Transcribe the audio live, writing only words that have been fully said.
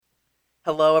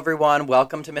Hello, everyone.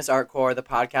 Welcome to Miss Artcore, the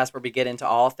podcast where we get into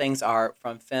all things art,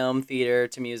 from film, theater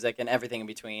to music, and everything in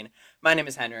between. My name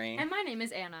is Henry. And my name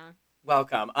is Anna.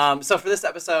 Welcome. So for this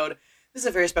episode, this is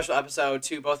a very special episode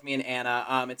to both me and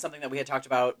Anna. It's something that we had talked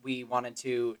about. We wanted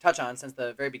to touch on since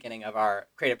the very beginning of our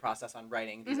creative process on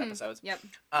writing these episodes. Yep.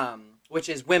 Which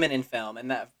is women in film,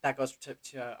 and that goes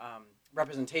to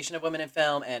representation of women in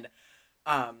film and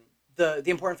the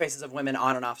important faces of women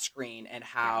on and off screen and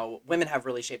how women have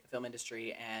really shaped the film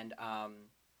industry. And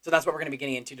so that's what we're going to be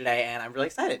getting into today, and I'm really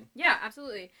excited. Yeah,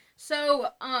 absolutely. So,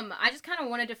 I just kind of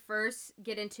wanted to first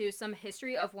get into some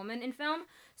history of women in film.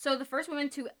 So, the first woman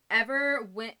to ever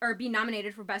win or be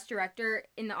nominated for Best Director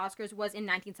in the Oscars was in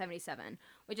 1977,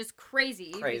 which is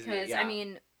crazy because, yeah. I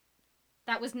mean,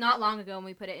 that was not long ago when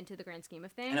we put it into the grand scheme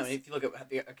of things. I know, if you look at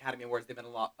the Academy Awards, they've been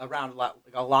around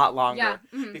a lot longer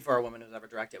Yeah. before a woman was ever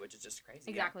directed, which is just crazy.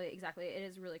 Exactly. It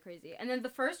is really crazy. And then the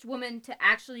first woman to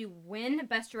actually win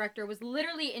Best Director was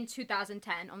literally in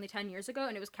 2010, only 10 years ago,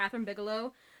 and it was Catherine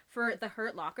Bigelow for The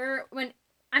Hurt Locker.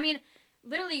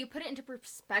 Literally, you put it into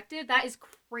perspective, that is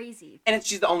crazy. And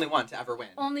she's the only one to ever win.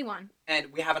 Only one.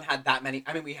 And we haven't had that many.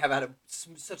 I mean, we have had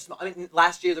such small. I mean,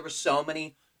 last year there were so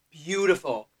many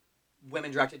beautiful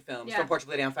women-directed films, Yeah. from Portrait of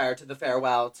a Lady on Fire to The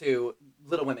Farewell to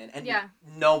Little Women, and Yeah.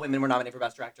 no women were nominated for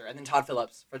Best Director. And then Todd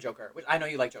Phillips for Joker, which I know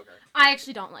you like Joker. I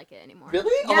actually don't like it anymore.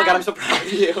 Really? Yeah. Oh my god, I'm so proud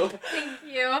of you. Thank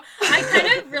you. I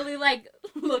kind of really,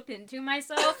 looked into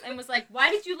myself and was like, why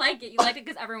did you like it? You liked it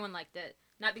because everyone liked it,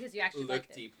 not because you actually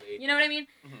liked it. Deeply. You know what I mean?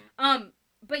 Mm-hmm.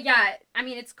 But yeah, I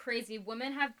mean, it's crazy.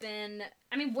 Women have been...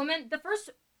 the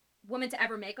first woman to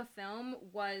ever make a film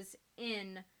was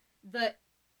in the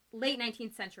late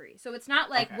 19th century. So it's not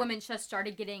like women just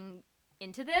started getting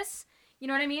into this. You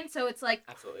know what I mean? So it's like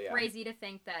absolutely, yeah. crazy to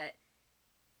think that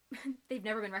they've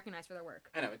never been recognized for their work.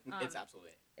 I know, it's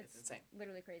absolutely... It's insane.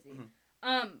 Literally crazy.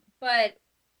 Mm-hmm. But...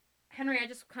 Henry, I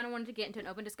just kind of wanted to get into an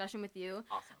open discussion with you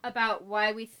about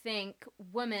why we think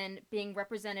women being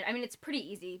represented... I mean, it's a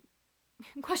pretty easy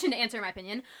question to answer, in my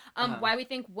opinion. Why we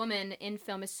think women in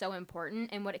film is so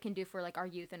important and what it can do for, our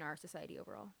youth and our society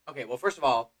overall. Okay, well, first of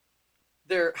all,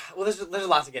 there's a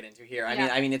lot to get into here.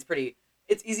 I mean,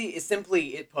 it's easy. It's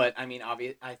simply put. I mean,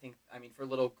 for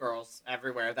little girls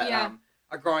everywhere that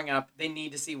are growing up, they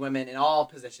need to see women in all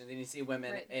positions. They need to see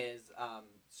women as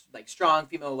strong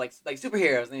female like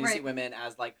superheroes. They need to see women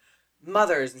as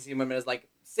mothers, and see women as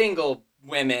single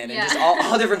women, and just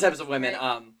all different types of women.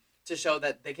 To show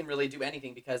that they can really do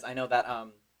anything, because I know that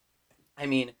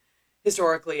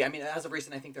historically, as of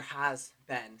recent, I think there has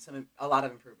been a lot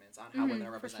of improvements on how women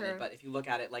are represented. Sure. But if you look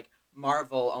at it,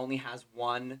 Marvel only has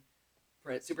one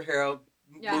superhero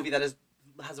movie that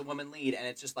has a woman lead, and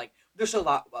it's just there's a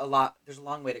lot. There's a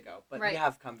long way to go, but we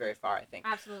have come very far, I think.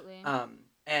 Absolutely.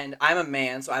 And I'm a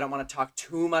man, so I don't want to talk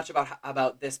too much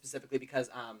about this specifically, because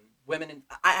women,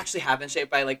 I actually have been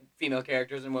shaped by female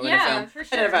characters and women in film. For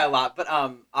sure. I identify a lot, but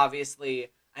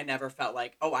obviously I never felt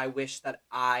I wish that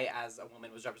I as a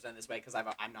woman was represented this way, because I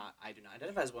do not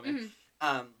identify as a woman.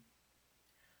 Mm-hmm.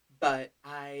 But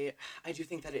I do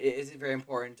think that it is very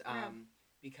important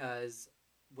because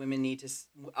women need to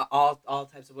all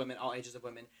types of women, all ages of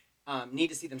women need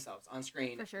to see themselves on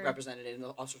screen represented in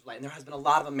all sorts of light. And there has been a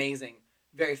lot of amazing,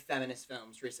 very feminist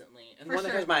films recently, and one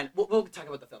that comes to mind. We'll talk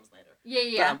about the films later.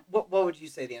 Yeah. But, what would you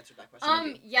say the answer to that question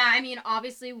would be? Yeah,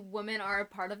 obviously women are a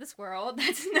part of this world.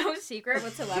 That's no secret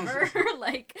whatsoever.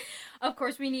 Of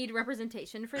course we need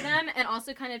representation for them, and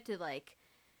also kind of to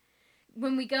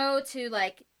when we go to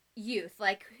youth,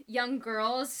 young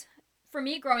girls. For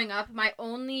me, growing up, my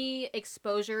only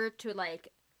exposure to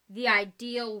the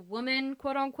ideal woman,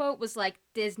 quote unquote, was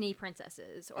Disney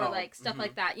princesses or stuff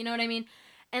like that. You know what I mean?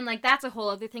 And that's a whole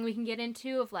other thing we can get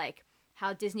into of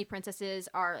how Disney princesses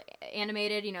are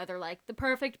animated. You know, they're the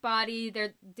perfect body.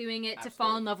 They're doing it to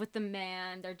fall in love with the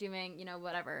man. They're doing,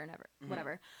 whatever.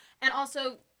 And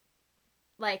also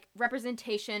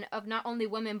representation of not only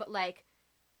women, but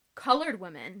colored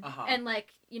women. And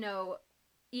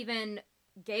even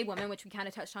gay women, which we kind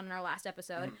of touched on in our last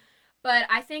episode. But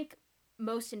I think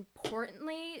most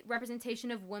importantly, representation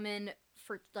of women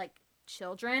for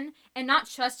children, and not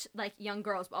just young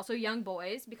girls, but also young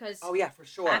boys, because for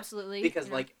sure, absolutely, because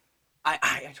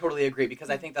I totally agree, because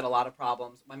I think that a lot of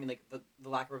problems, the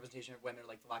lack of representation of women, or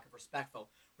the lack of respectful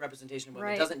representation of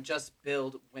women, doesn't just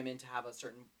build women to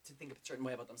think a certain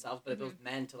way about themselves, but it builds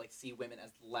men to see women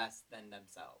as less than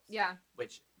themselves. Yeah,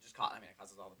 which just it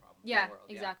causes all the problems. Yeah, in the world.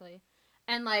 Exactly.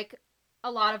 And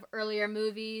a lot of earlier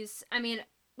movies,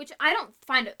 which I don't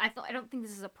think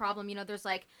this is a problem. There's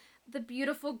the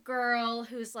beautiful girl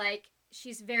who's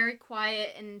she's very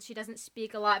quiet and she doesn't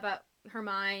speak a lot about her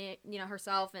mind,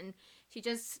 herself, and she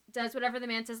just does whatever the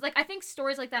man says. Like, I think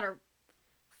stories like that are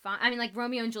fun. I mean, like,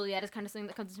 Romeo and Juliet is kind of something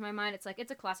that comes into my mind. It's like,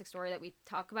 it's a classic story that we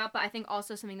talk about, but I think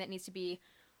also something that needs to be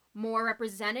more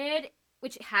represented,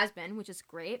 which it has been, which is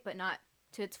great, but not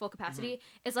to its full capacity,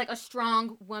 is like a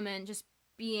strong woman just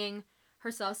being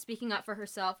herself, speaking up for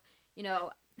herself,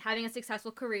 having a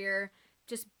successful career,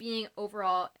 just being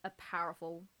overall a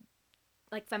powerful,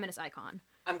 like, feminist icon.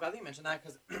 I'm glad that you mentioned that,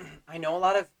 because I know a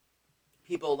lot of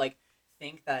people, like,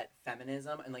 think that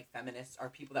feminism and, like, feminists are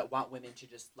people that want women to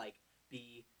just, like,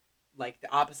 be, like,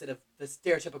 the opposite of the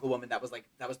stereotypical woman that was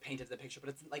painted in the picture. But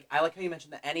it's, like, I like how you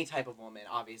mentioned that any type of woman,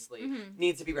 obviously,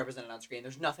 needs to be represented on screen.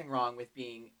 There's nothing wrong with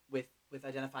being, with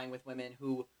identifying with women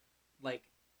who, like,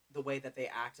 the way that they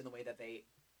act and the way that they,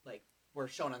 like, were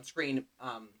shown on screen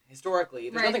historically.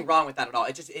 There's nothing wrong with that at all.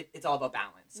 It just, it's all about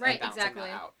balance. Right, and balancing exactly.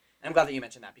 that out. And I'm glad that you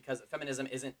mentioned that, because feminism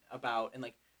isn't about, and,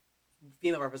 like,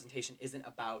 female representation isn't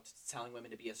about telling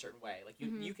women to be a certain way. Like,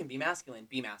 you can be masculine,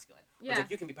 be masculine. Yeah. Or it's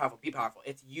like, you can be powerful, be powerful.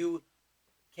 It's you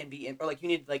can be, or, like, you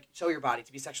need, like, show your body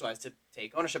to be sexualized, to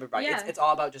take ownership of your body. Yeah. It's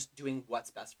all about just doing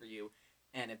what's best for you.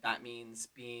 And if that means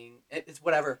being, it's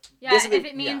whatever. Yeah, basically, if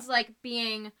it means, like,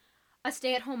 being a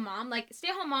stay-at-home mom, like,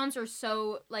 stay-at-home moms are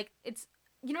so, like, it's,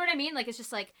 you know what I mean? Like, it's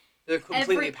just, like, they're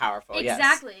completely powerful,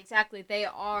 Exactly, exactly. They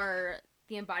are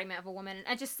the embodiment of a woman. And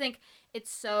I just think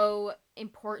it's so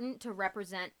important to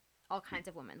represent all kinds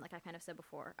of women, like I kind of said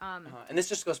before. And this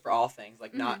just goes for all things,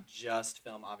 like, not just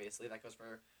film, obviously. That goes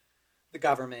for the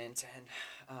government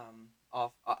and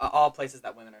all places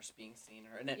that women are being seen.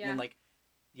 And like,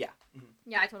 yeah.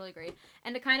 Yeah, I totally agree.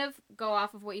 And to kind of go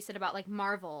off of what you said about, like,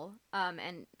 Marvel,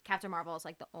 and Captain Marvel is,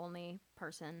 like, the only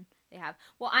person they have.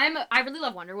 Well, I really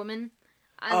love Wonder Woman.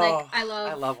 I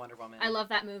love Wonder Woman. I love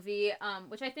that movie,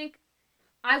 which I think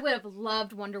I would have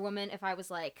loved Wonder Woman if I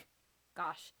was, like,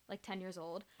 10 years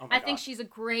old. Oh my I think she's a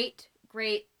great,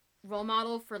 great role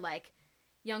model for, like,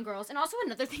 young girls. And also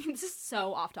another thing, this is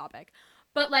so off topic,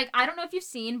 but, like, I don't know if you've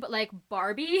seen, but, like,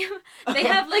 Barbie, they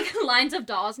have, like, lines of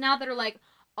dolls now that are, like,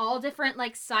 all different,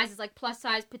 like, sizes, like, plus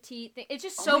size, petite. It's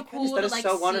just so cool to, like,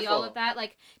 see all of that,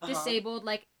 like, disabled,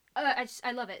 like,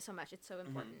 I love it so much. It's so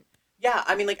important. Yeah,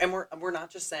 I mean, like, and we're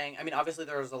not just saying, I mean, obviously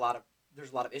there's a lot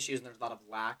of issues, and there's a lot of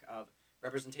lack of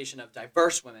representation of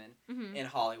diverse women in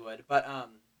Hollywood, but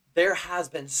there has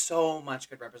been so much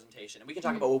good representation, and we can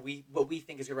talk about what we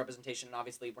think is good representation, and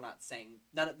obviously we're not saying,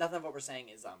 nothing of what we're saying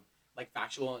is like,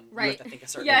 factual, and we have to think a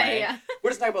certain way. Yeah. We're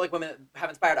just talking about, like, women that have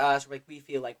inspired us, or, like, we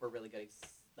feel like we're really good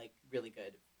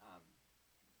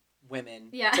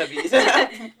women to be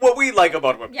what we like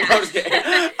about women. Yeah. I'm just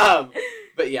kidding.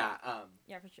 But yeah.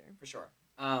 Yeah, for sure.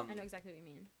 I know exactly what you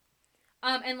mean.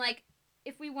 And, like,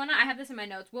 if we wanna, I have this in my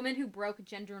notes, women who broke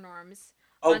gender norms.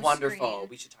 Oh, wonderful. Screen.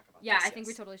 We should talk about this. Yeah, I think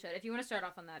we totally should. If you want to start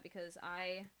off on that, because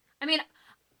I mean,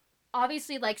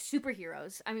 obviously, like,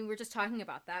 superheroes. I mean, we're just talking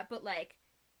about that, but, like,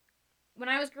 when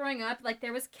I was growing up, like,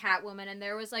 there was Catwoman and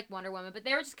there was, like, Wonder Woman, but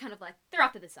they were just kind of, like, they're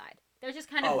off to the side. They're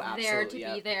just kind of there to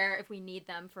be there if we need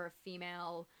them for a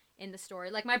female in the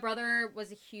story. Like, my brother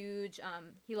was a huge,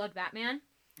 he loved Batman.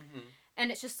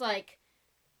 And it's just, like,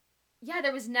 yeah,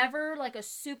 there was never, like, a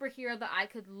superhero that I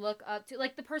could look up to.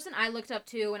 Like, the person I looked up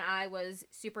to when I was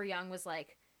super young was,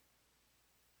 like,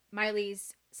 Miley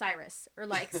Cyrus or,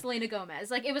 like, Selena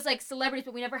Gomez. Like, it was, like, celebrities,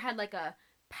 but we never had, like, a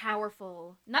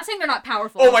powerful, not saying they're not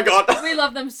powerful. Oh my god. We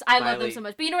love them. I love them so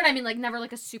much. But you know what I mean? Like, never,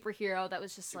 like, a superhero that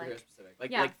was just, superhero like, specific.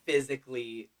 Like, like,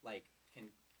 physically, like, can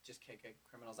just kick a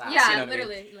criminal's ass. Yeah, you know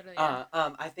literally. Yeah.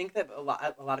 I think that a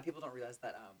lot of people don't realize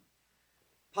that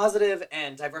positive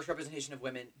and diverse representation of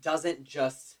women doesn't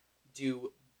just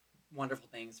do wonderful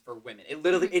things for women. It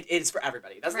literally it is for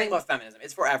everybody. That's the thing about feminism.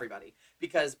 It's for everybody,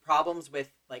 because problems with,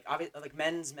 like, like,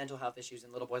 men's mental health issues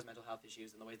and little boys' mental health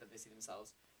issues and the ways that they see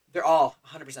themselves, they're all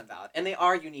 100% valid, and they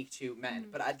are unique to men.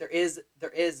 But there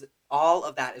is all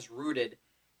of that is rooted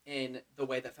in the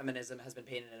way that feminism has been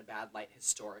painted in a bad light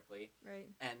historically. Right.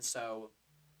 And so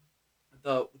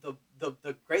the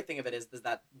great thing of it is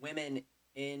that women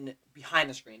in behind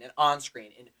the screen and on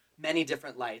screen in many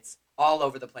different lights all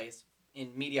over the place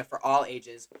in media for all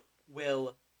ages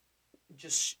will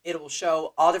just, it will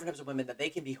show all different types of women that they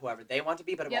can be whoever they want to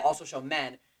be, but it will also show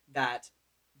men that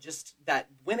just that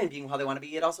women being how they want to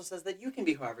be, it also says that you can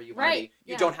be whoever you want to be.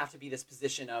 You don't have to be this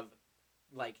position of,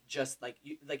 like, just, like,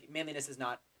 you, like, manliness is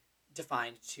not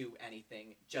defined to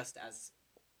anything, just as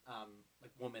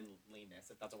like,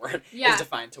 womanliness, if that's a word, is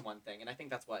defined to one thing. And I think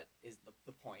that's what is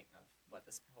the point of what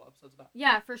this whole episode's about.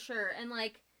 Yeah, for sure. And,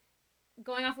 like,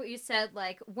 going off what you said,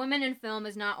 like, women in film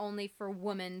is not only for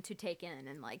women to take in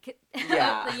and, like,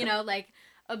 you know, like,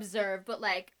 observe, but,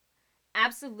 like,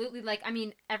 absolutely, like, I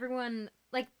mean, everyone,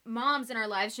 like, moms in our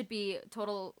lives should be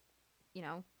total, you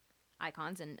know,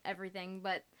 icons and everything,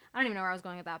 but I don't even know where I was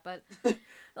going with that, but,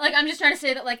 like, I'm just trying to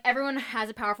say that, like, everyone has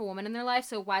a powerful woman in their life,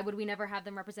 so why would we never have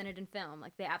them represented in film?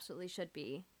 Like, they absolutely should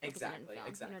be represented in film.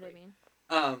 Exactly. You know what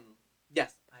I mean?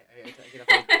 Yes, I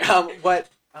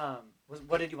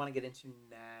what did you want to get into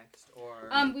next, or?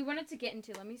 We wanted to get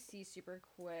into, let me see super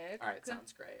quick. All right,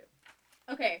 sounds great.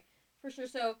 Okay, for sure.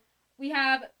 So we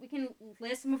can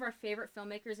list some of our favorite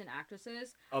filmmakers and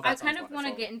actresses. Oh, I kind of want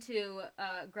to get into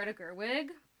Greta Gerwig.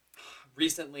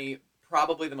 Recently,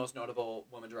 probably the most notable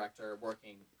woman director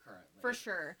working currently. For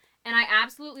sure, and I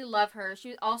absolutely love her.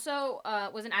 She also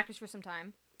was an actress for some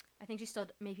time. I think she still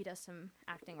maybe does some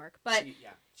acting work, but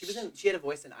she had a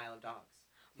voice in Isle of Dogs.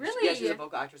 Really? Yeah, she was a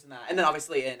vocal actress in that, and then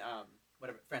obviously in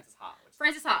Frances Ha.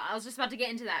 Frances Ha. I was just about to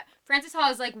get into that. Frances Ha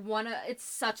is like it's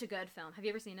such a good film. Have you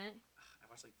ever seen it? I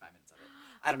watched like 5 minutes of it.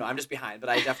 I don't know. I'm just behind,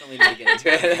 but I definitely need to get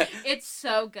into it. It's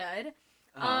so good.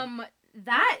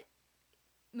 That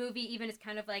movie even is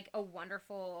kind of like a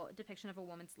wonderful depiction of a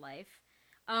woman's life.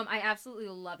 I absolutely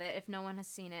love it. If no one has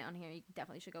seen it on here, you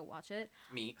definitely should go watch it.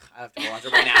 Me, I have to go watch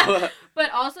it right now. But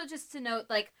also just to note,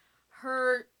 like,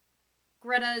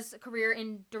 Greta's career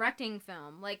in directing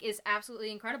film, like, is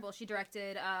absolutely incredible. She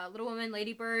directed Little Women,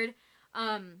 Lady Bird,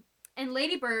 and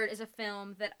Lady Bird is a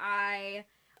film that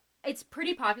it's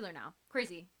pretty popular now.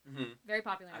 Crazy. Mm-hmm. Very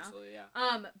popular now. Absolutely, yeah.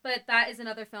 But that is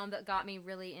another film that got me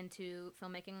really into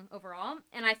filmmaking overall,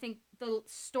 and I think the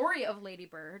story of Lady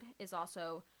Bird is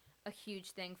also a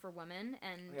huge thing for women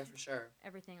and for sure.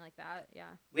 Everything like that. Yeah.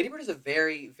 Lady Bird is a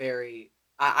very, very.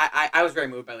 I was very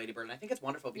moved by Lady Bird, and I think it's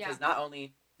wonderful because not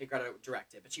only did Greta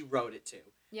direct it, but she wrote it too.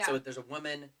 Yeah. So there's a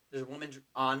woman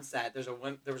on set. There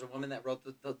was a woman that wrote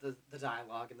the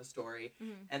dialogue and the story,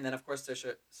 and then of course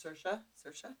Saoirse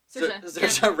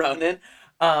Ronan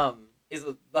is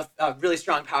a really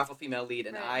strong, powerful female lead,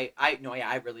 and I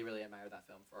really, really admire that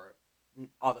film for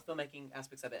all the filmmaking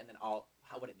aspects of it, and then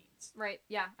what it means. Right.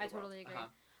 Yeah, I totally agree.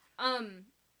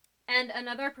 And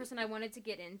another person I wanted to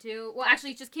get into. Well,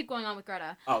 actually, just keep going on with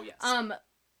Greta. Oh yes.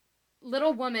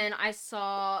 Little Woman, I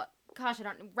saw. Gosh,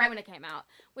 right when it came out,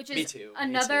 which is Me too.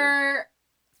 another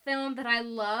film that I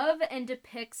love and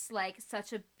depicts like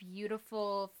such a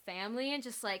beautiful family and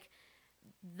just like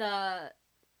the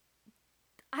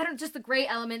great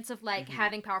elements of like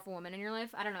having powerful women in your life.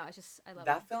 I don't know. I love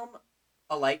that film.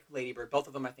 Like Lady Bird, both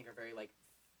of them I think are very like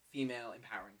female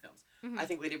empowering films. I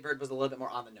think Lady Bird was a little bit more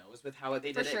on the nose with how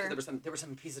they did it because there were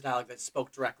some pieces of dialogue that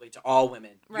spoke directly to all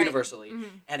women universally,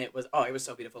 and it was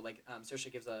so beautiful. Like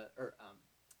Saoirse gives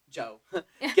Jo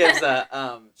gives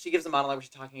she gives a monologue where she's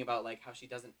talking about like how she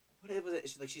doesn't. What was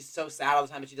it? She's so sad all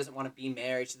the time, but she doesn't want to be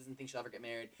married. She doesn't think she'll ever get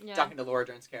married. Yeah. Talking to Laura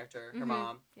Dern's character, her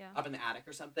mom, up in the attic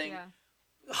or something. Yeah.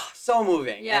 So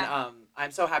moving, and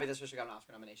I'm so happy that Saoirse got an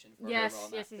Oscar nomination for her role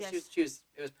in that. Yes.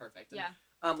 It was perfect.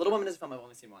 And, Little Women is a film I've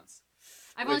only seen once.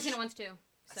 I've only seen it once too.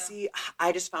 So. See,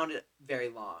 I just found it very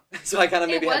long, so I kind of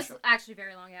maybe. It was actually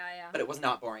very long, yeah. But it was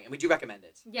not boring, and we do recommend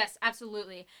it. Yes,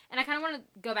 absolutely. And I kind of want to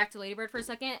go back to Lady Bird for a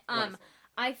second.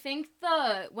 I think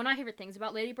one of my favorite things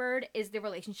about Lady Bird is the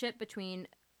relationship between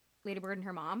Lady Bird and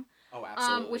her mom. Oh,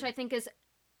 absolutely. Which I think is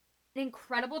an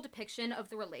incredible depiction of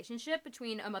the relationship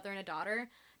between a mother and a daughter.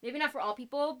 Maybe not for all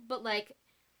people, but like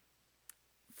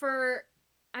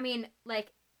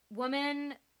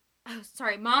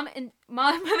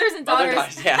mothers and daughters.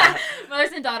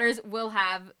 Mothers and daughters will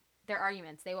have their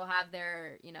arguments. They will have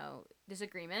their,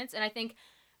 disagreements. And I think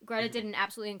Greta did an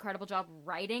absolutely incredible job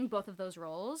writing both of those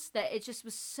roles. That it just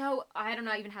was so, I don't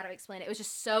know even how to explain it. It was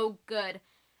just so good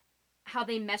how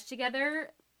they meshed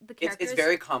together. The characters. It's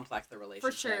very complex, the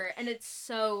relationship. For sure. And it's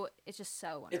just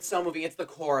so wonderful. It's so moving. It's the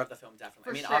core of the film,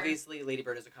 definitely. Obviously, Lady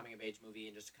Bird is a coming-of-age movie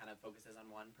and just kind of focuses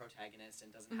on one protagonist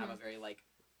and doesn't have a very, like...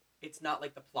 It's not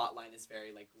like the plot line is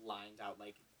very, like, lined out.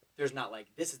 Like, there's not, like,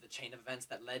 this is the chain of events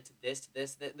that led to this, to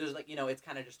this. There's, like, it's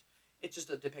kind of just... It's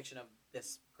just a depiction of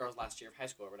this girl's last year of high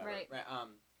school or whatever. Right.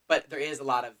 But there is a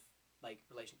lot of, like,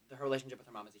 her relationship with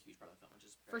her mom is a huge part of the film, which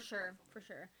is very For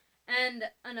sure. And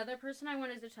another person I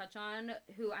wanted to touch on,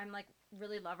 who I'm like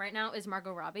really love right now, is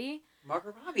Margot Robbie.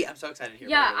 Margot Robbie, I'm so excited to hear.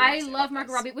 Yeah, I love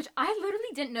Margot Robbie, which I literally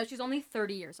didn't know she's only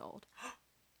 30 years old,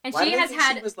 and she has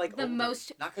had the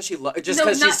most. Not because she's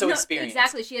so experienced.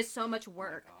 Exactly, she has so much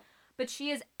work, but she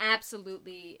is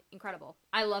absolutely incredible.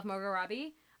 I love Margot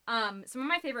Robbie. Some of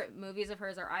my favorite movies of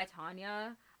hers are I,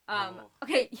 Tonya.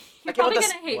 Okay, you're probably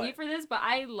gonna hate me for this, but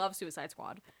I love Suicide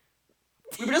Squad.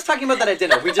 We were just talking about that at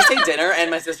dinner. We just ate dinner,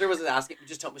 and my sister was asking.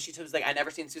 She was like, "I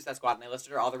never seen Suicide Squad," and I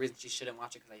listed her all the reasons she shouldn't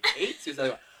watch it because I hate Suicide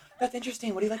Squad. That's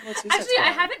interesting. What do you like about Suicide Squad? Actually,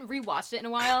 I haven't rewatched it in a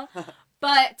while,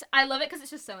 But I love it because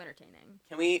it's just so entertaining.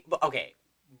 Can we? Okay,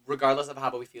 regardless of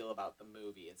how we feel about the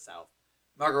movie itself,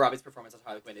 Margot Robbie's performance as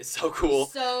Harley Quinn is so cool.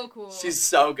 So cool. She's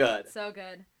so good. So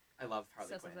good. I love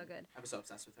Harley Quinn. So good. I was so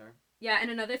obsessed with her. Yeah, and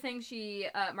another thing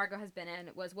Margot has been in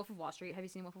was Wolf of Wall Street. Have you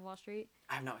seen Wolf of Wall Street?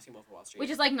 I have not seen Wolf of Wall Street. Which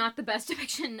is, like, not the best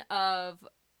depiction of...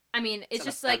 I mean, it's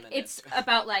just, like, feminist. it's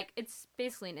about, like, it's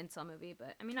basically an incel movie,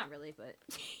 but, I mean, not really, but,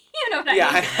 you know what I mean? Yeah,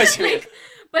 I know what you mean. Like,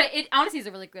 but it honestly is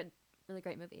a really great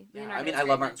movie. Yeah, Leonardo I mean, is I great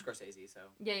love in Martin it. Scorsese, so.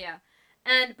 Yeah.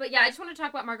 But yeah, I just want to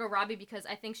talk about Margot Robbie because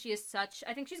I think she is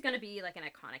I think she's going to be, like, an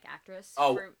iconic actress.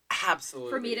 Oh, absolutely.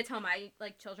 For me to tell my,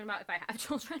 like, children about if I have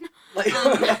children. Like,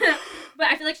 but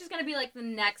I feel like she's going to be, like, the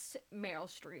next Meryl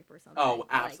Streep or something. oh,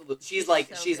 absolutely.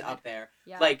 Like, she's good. up there.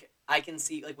 Yeah. Like, I can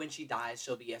see, like, when she dies,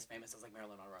 she'll be as famous as, like,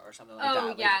 Marilyn Monroe or something like that. Oh,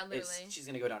 Like, yeah, literally. She's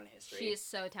going to go down in history. She is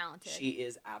so talented. She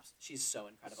is she's so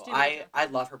incredible. Stupid I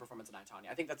love her performance in I,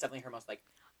 Tonya. I think that's definitely her most, like,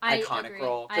 I iconic agree.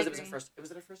 role. I Because it agree.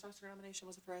 was it her first Oscar nomination?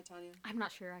 Was it for I, Tonya? I'm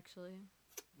not sure, actually.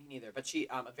 Me neither. But she,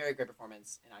 a very great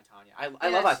performance in I, Tonya. I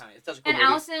Yes. love I, Tonya. It's such a cool And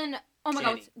movie. Allison, oh my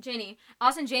god, Janie.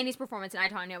 Allison Janney's performance in I,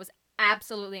 Tonya was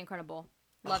absolutely incredible.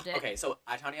 Loved it. Okay, so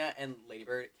I, Tonya and Lady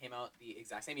Bird came out the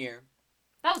exact same year.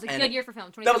 That was a And good year for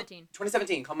film, That was 2017.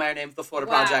 2017. Call Me by Your Name, The Florida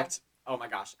Wow. Project. Oh my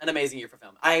gosh, an amazing year for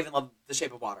film. I even love The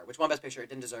Shape of Water, which won Best Picture. It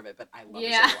didn't deserve it, but I love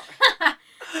Yeah. The Shape of Water.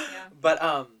 Yeah.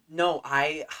 But no,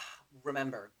 I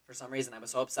remember for some reason I was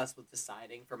so obsessed with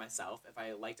deciding for myself if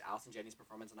I liked Allison Janney's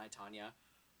performance in I, Tonya,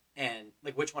 and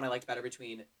like which one I liked better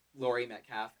between Laurie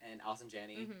Metcalf and Allison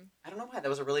Janney. Mm-hmm. I don't know why, that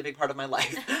was a really big part of my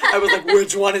life. I was like,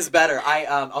 which one is better? I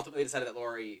ultimately decided that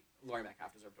Laurie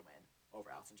Metcalf deserved to win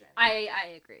over Allison Janney.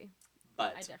 I agree.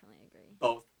 But I definitely agree.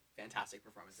 both fantastic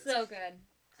performances. So good.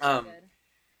 Um, good.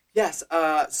 Yes.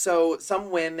 So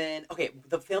some women. Okay,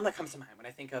 the film that comes to mind when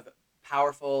I think of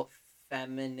powerful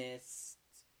feminist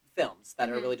films that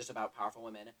are Mhm. really just about powerful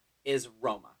women is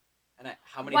Roma. And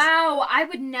how many? Wow, I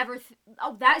would never.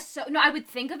 That's so. No, I would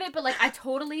think of it, but like I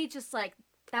totally just like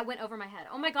that went over my head.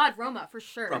 Oh my god, Roma for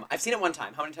sure. Roma. I've seen it one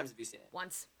time. How many times have you seen it?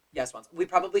 Once. Yes, once. We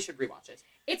probably should rewatch it.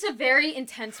 It's a very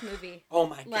intense movie. Oh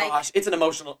my Like- gosh, it's an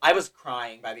emotional. I was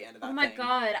crying by the end of that. Oh my thing.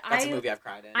 god, That's a movie I've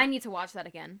cried in. I need to watch that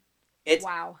again. It's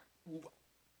Wow.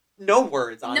 no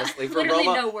words, honestly. For literally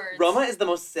Roma, no words. Roma is the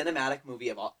most cinematic movie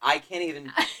of all. I can't even.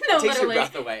 no, It takes your literally.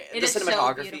 breath away. It The is so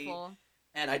cinematography. beautiful.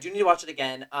 And I do need to watch it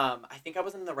again. I think I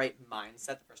was in the right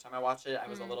mindset the first time I watched it. I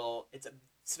was a Mhm. little. It's a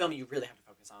film you really have to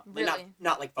focus on. Like, Really?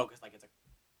 not like focus like it's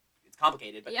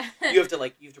complicated, but Yeah. you have to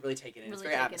really take it in. It's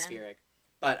Really very take it in. atmospheric.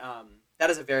 But that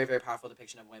is a very, very powerful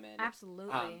depiction of women.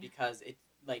 Absolutely. Because it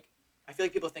like I feel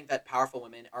like people think that powerful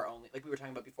women are only like we were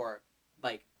talking about before.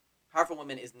 Like powerful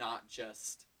women is not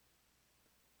just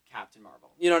Captain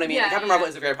Marvel. You know what I mean? Yeah, Captain yeah. Marvel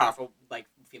is a very powerful like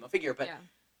female figure, but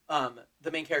yeah.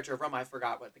 the main character of Roma, I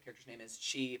forgot what the character's name is.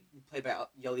 She played by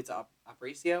Yalitza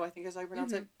Aparicio, I think is how you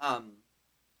pronounce it.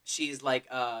 She's like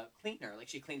a cleaner, like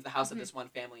she cleans the house of this one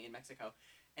family in Mexico,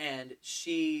 and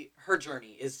her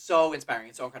journey is so inspiring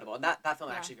and so incredible. And that film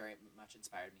Yeah. actually very much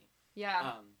inspired me.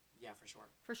 Yeah. Yeah, for sure.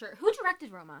 For sure. Who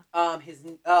directed Roma? His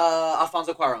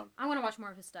Alfonso Cuarón. I want to watch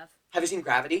more of his stuff. Have you seen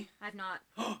Gravity? I've not.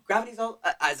 Gravity's all.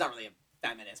 It's not really a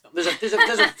feminist film. There's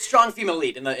a strong female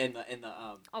lead in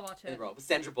the I'll watch in it. the role. But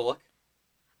Sandra Bullock.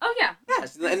 Oh yeah.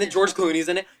 Yes, and then George Clooney's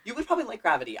in it. You would probably like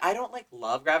Gravity. I don't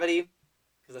love Gravity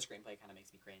because the screenplay kind of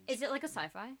makes me cringe. Is it like a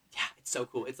sci-fi? Yeah, it's so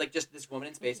cool. It's like just this woman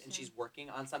in space, and Interesting. she's working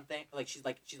on something. Like she's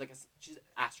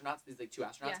astronauts. There's like two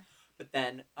astronauts. Yeah. But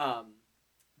then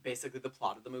basically the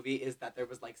plot of the movie is that there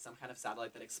was like some kind of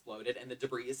satellite that exploded, and the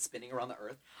debris is spinning around the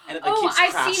Earth, and it like keeps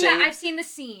I've crashing. seen that. I've seen the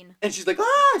scene. And she's like,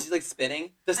 ah! She's like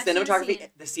spinning. The seen the cinematography, scene.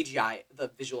 the CGI,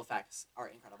 the visual effects are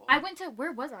incredible. I went to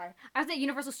where was I? I was at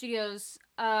Universal Studios.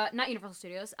 Not Universal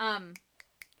Studios.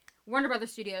 Warner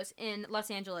Brothers Studios in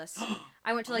Los Angeles.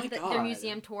 I went to Oh like my their God.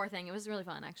 museum tour thing. It was really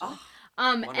fun actually.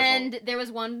 Oh, wonderful. And there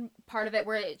was one part of it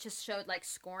where it just showed like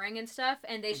scoring and stuff,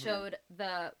 and they Mhm. showed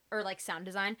like sound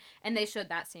design, and they showed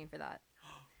that scene for that.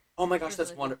 Oh my gosh, It was that's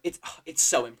really wonderful. It's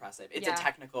so impressive. It's Yeah. a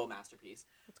technical masterpiece.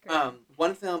 That's great.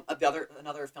 One film,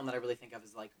 another film that I really think of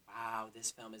is like, wow,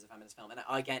 this film is a feminist film. And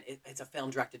again, it's a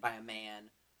film directed by a man,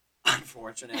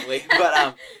 unfortunately.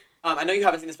 But I know you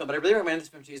haven't seen this film, but I really recommend this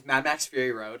film to you. Is Mad Max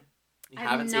Fury Road. You I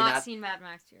have haven't seen not that? seen Mad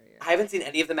Max Fury Road. I haven't seen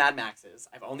any of the Mad Maxes.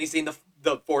 I've only seen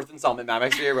the fourth installment, Mad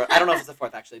Max Fury Road. I don't know if it's the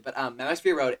fourth actually, but Mad Max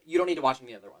Fury Road. You don't need to watch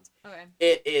any of the other ones. Okay.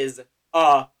 It is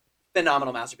a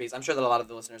phenomenal masterpiece. I'm sure that a lot of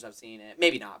the listeners have seen it.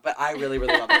 Maybe not, but I really,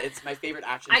 really love it. It's my favorite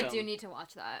action I film. do need to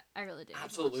watch that. I really do. need to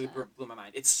Absolutely watch that. blew my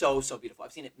mind. It's so beautiful.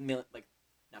 I've seen it not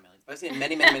millions, but I've seen it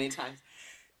many, many, many times.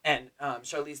 And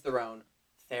Charlize Theron,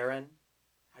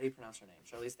 how do you pronounce her name?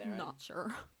 Charlize Theron, Not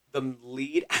sure. the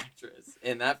lead actress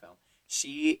in that film.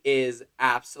 She is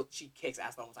she kicks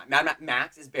ass the whole time. Mad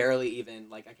Max is barely even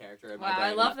like a character in my brain.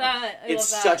 I love that. It's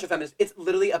such a feminist. It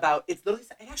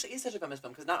actually is such a feminist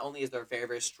film because not only is there a very,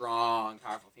 very strong,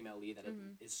 powerful female lead that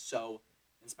is so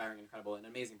inspiring and incredible and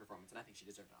an amazing performance, and I think she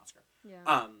deserved an Oscar.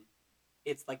 Yeah.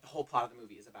 It's like the whole plot of the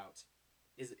movie is about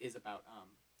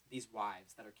these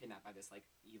wives that are kidnapped by this like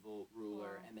evil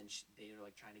ruler, and then they are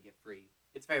like trying to get free.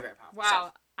 It's very, very powerful. Wow,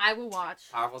 stuff. I will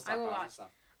watch. Powerful stuff. I will powerful watch.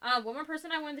 Stuff. One more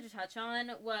person I wanted to touch on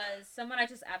was someone I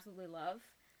just absolutely love.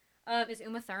 Is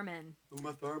Uma Thurman.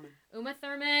 Uma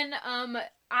Thurman.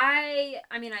 I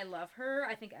mean, I love her.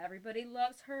 I think everybody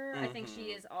loves her. I think she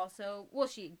is also, well,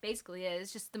 she basically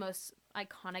is just the most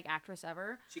iconic actress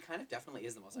ever. She kind of definitely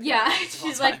is the most iconic. Yeah, actress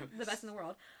she's like the best in the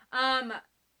world.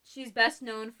 She's best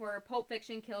known for Pulp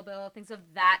Fiction, Kill Bill, things of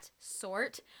that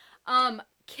sort.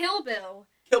 Kill Bill.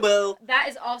 That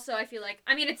is also, I feel like,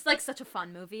 I mean, it's like such a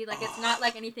fun movie. Like, it's not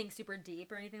like anything super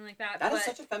deep or anything like that. That is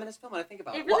such a feminist film when I think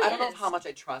about it. Really I don't know how much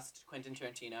I trust Quentin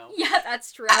Tarantino. Yeah,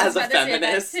 that's true. As a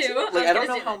feminist. Too. Like, I don't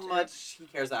know how much he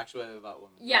cares actually about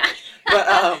women. Yeah.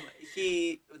 But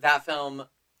that film,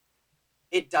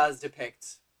 it does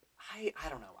depict, I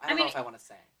don't know. I don't know if I want to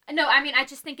say. No, I mean, I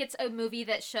just think it's a movie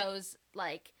that shows,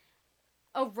 like,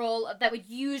 a role that would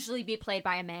usually be played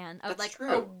by a man. Of, like, true.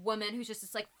 a woman who's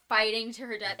just like, fighting to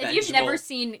her death. Vengeful. If you've never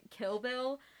seen Kill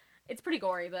Bill, it's pretty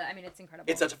gory, but, I mean, it's incredible.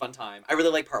 It's such a fun time. I really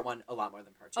like part 1 a lot more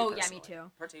than part 2, Oh, personally. yeah, me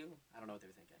too. Part 2, I don't know what they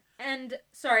were thinking. And,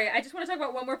 sorry, I just want to talk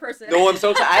about one more person. No, I'm so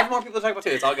excited. I have more people to talk about,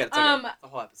 too. It's all good. It's okay. It's the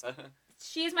whole episode.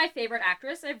 She's my favorite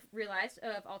actress, I've realized,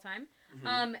 of all time.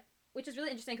 Mm-hmm. Which is really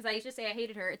interesting because I used to say I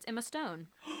hated her. It's Emma Stone.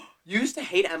 You used to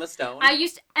hate Emma Stone?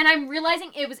 And I'm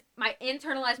realizing it was my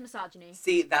internalized misogyny.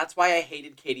 See, that's why I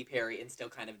hated Katy Perry and still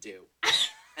kind of do.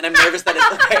 And I'm nervous that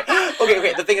it's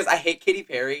okay. The thing is, I hate Katy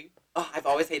Perry. Oh, I've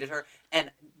always hated her. And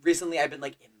recently I've been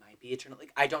like, it might be eternal.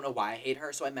 Like, I don't know why I hate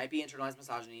her, so it might be internalized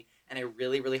misogyny. And I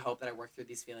really, really hope that I work through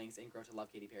these feelings and grow to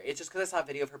love Katy Perry. It's just because I saw a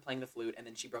video of her playing the flute, and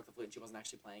then she broke the flute and she wasn't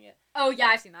actually playing it. Oh, yeah,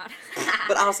 I've seen that.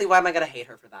 But honestly, why am I going to hate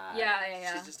her for that?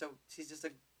 Yeah. She's just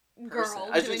a girl.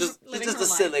 She's just a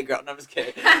silly girl. No, I'm just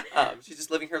kidding. She's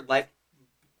just living her life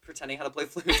pretending how to play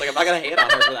flute. Like, I'm not going to hate on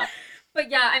her for that. But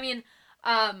yeah, I mean,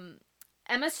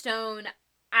 Emma Stone,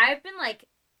 I've been like,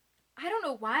 I don't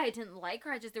know why I didn't like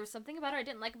her. There was something about her I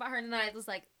didn't like about her, and then I was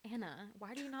like, Anna,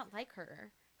 why do you not like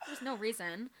her? There's no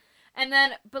reason. And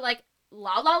then, but like,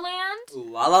 La La Land.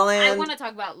 I want to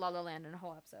talk about La La Land in a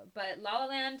whole episode, but La La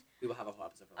Land. We will have a whole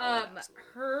episode for La La Land.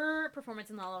 Her performance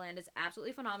in La La Land is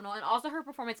absolutely phenomenal, and also her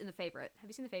performance in The Favourite. Have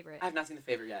you seen The Favourite? I have not seen The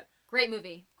Favourite yet. Great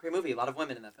movie. A lot of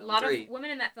women in that film. A lot of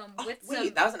women in that film.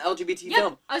 That was an LGBT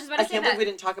film. I was just about to say that. I can't believe we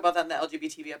didn't talk about that in the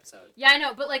LGBT episode. Yeah, I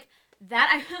know, but like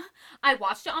that, I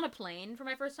watched it on a plane for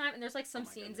my first time, and there's like some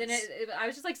scenes in it. I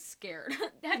was just like scared.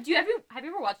 Have you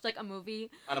ever watched like a movie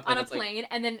on a plane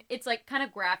and then it's like kind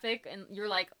of graphic, and you're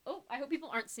like, oh, I hope people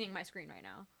aren't seeing my screen right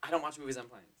now. I don't watch movies on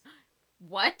planes.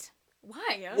 What?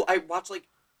 Why? Well, I watch like.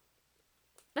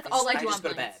 That's all I do on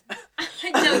planes. I just go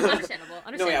to bed. No, understandable.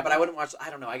 No, yeah, but I wouldn't watch. I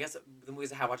don't know. I guess the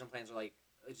movies I have watched on planes are like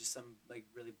just some like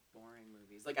really boring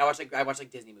movies. Like I watch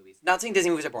like Disney movies. Not saying Disney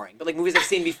movies are boring, but like movies I've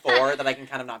seen before that I can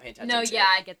kind of not pay attention to. No, yeah,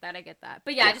 I get that.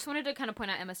 But yeah, I just wanted to kind of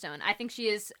point out Emma Stone. I think she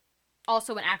is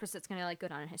also an actress that's gonna like go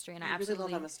down in history, and I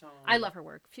absolutely love Emma Stone. I love her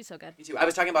work. She's so good. Me too. I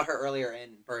was talking about her earlier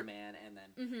in Birdman, and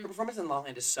then her performance in La La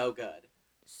Land is so good.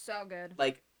 So good.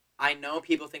 Like, I know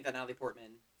people think that Natalie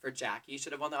Portman for Jackie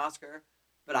should have won the Oscar,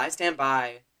 but I stand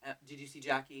by. Did you see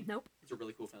Jackie? Nope. It's a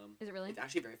really cool film. Is it really? It's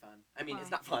actually very fun. I mean, it's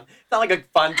not fun. It's not like a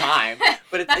fun time,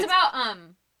 but it's about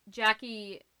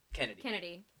Jackie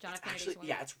Kennedy. John F. Kennedy's Actually, one.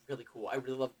 yeah, it's really cool. I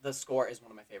really love the score. Is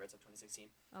one of my favorites of 2016.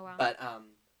 Oh wow. But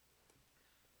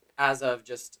as of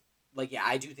just like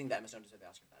I do think that Emma Stone deserves the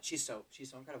Oscar for that. She's so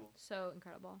incredible. So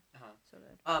incredible. So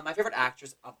good. My favorite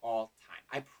actress of all time,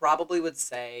 I probably would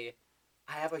say,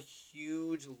 I have a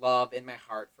huge love in my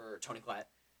heart for Toni Collette.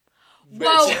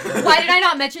 Whoa! Why did I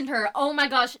not mention her? Oh my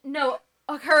gosh, no.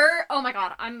 Her, oh my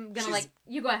god, I'm gonna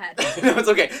you go ahead. No, it's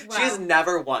okay. Wow. She has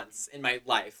never once in my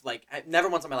life, never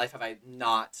once in my life have I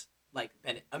not,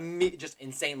 been just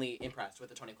insanely impressed with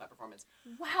the Toni Collette performance.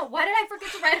 Wow, why did I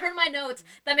forget to write her in my notes?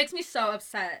 That makes me so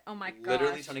upset. Oh my god.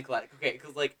 Literally Toni Collette. Okay,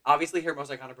 because, obviously her most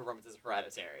iconic performance is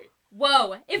Hereditary.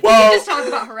 Whoa, if we could just talk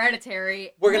about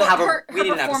Hereditary. We're gonna have her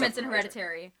performance in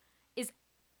Hereditary is,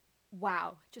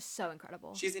 wow, just so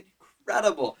incredible. She's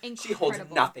incredible. She holds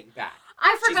nothing back.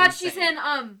 I forgot she's in,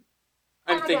 I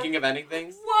I'm my thinking of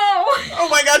anything. Whoa! Oh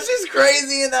my god, she's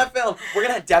crazy in that film. We're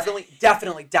gonna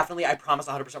definitely, I promise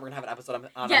 100% we're gonna have an episode on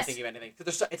I'm Yes. thinking of anything.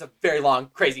 Because it's a very long,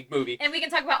 crazy movie. And we can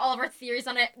talk about all of our theories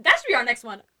on it. That should be our next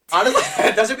one. Honestly,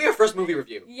 that should be our first movie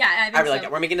review. Yeah, I think I really so. like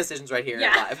that. We're making decisions right here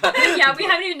Yeah. live. Yeah, we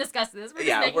haven't even discussed this. We're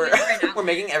just making it right now. We're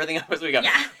making everything up as we go.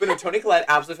 Yeah. But no, Toni Collette,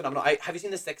 absolutely phenomenal. Have you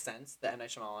seen The Sixth Sense, the M. Night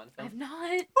Shyamalan film? I've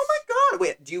not. Oh my god!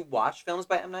 Wait, do you watch films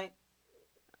by M. Night?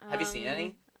 Have you seen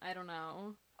any? I don't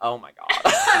know. Oh my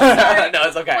god. Sorry. No,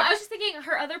 it's okay. Well, I was just thinking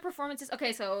her other performances.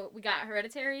 Okay, so we got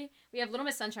Hereditary. We have Little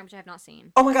Miss Sunshine, which I have not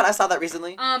seen. Oh my god, I saw that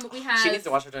recently. We have. She needs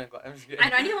to watch her Toni Collette. I'm just kidding. I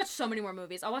know. I need to watch so many more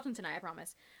movies. I'll watch them tonight. I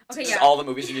promise. Okay, Just yeah. all the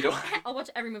movies you need to watch. I'll watch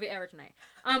every movie ever tonight.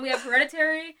 We have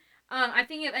Hereditary. I'm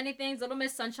thinking of anything. Little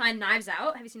Miss Sunshine, Knives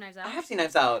Out. Have you seen Knives Out? I have seen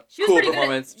Knives Out. She was cool pretty good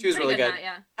performance. She was pretty really good. in that,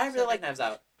 yeah. I really like Knives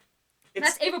Out.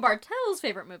 That's Ava Bartel's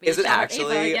favorite movie. Is it Shout out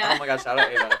actually? Ava, yeah. Oh my god, shout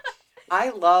out Ava. I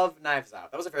love Knives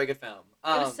Out. That was a very good film. It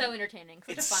was so entertaining.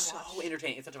 Such It's a fun watch. so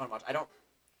entertaining. It's such a fun watch. I don't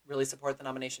really support the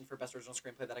nomination for Best Original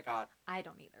Screenplay that I got. I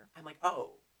don't either. I'm like,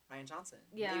 oh, Ryan Johnson.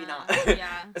 Yeah. Maybe not.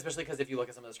 Yeah. Especially because if you look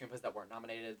at some of the screenplays that weren't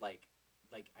nominated, like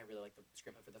I really like the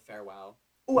screenplay for The Farewell.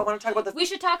 Oh, I want to talk about the. We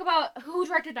should talk about who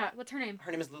directed that. What's her name?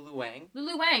 Her name is Lulu Wang.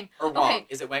 Lulu Wang. Or Wong. Okay.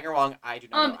 Is it Wang or Wong? I do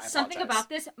not know. I Something apologize. about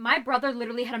this. My brother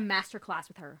literally had a master class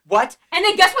with her. What? And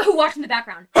then guess what? Who watched in the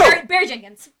background? Who? Barry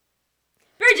Jenkins.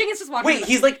 Barry Jenkins just watched. Wait,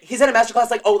 he's at a masterclass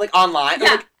like online? Or,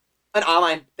 Yeah. like, an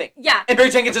online thing. Yeah. And Barry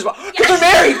Jenkins as well. Yeah. They're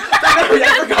married!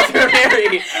 I forgot they're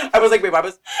married. I was like, wait, why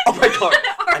was... Oh my god.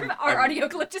 our audio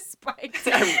glitch is spiked.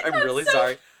 I'm really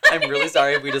sorry. I'm really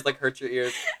sorry if we just hurt your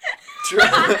ears.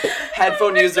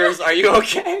 Headphone users, are you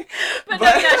okay? But no,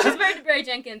 yeah, she's married to Barry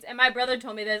Jenkins, and my brother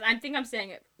told me this. I think I'm saying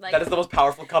it like that is the most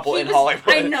powerful couple in was- Hollywood.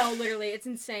 I know, literally, it's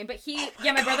insane. But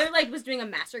my brother was doing a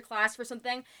master class for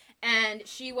something, and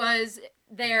she was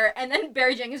there, and then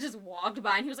Barry Jenkins just walked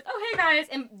by, and he was like, "Oh, hey guys,"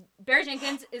 and Barry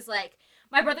Jenkins is like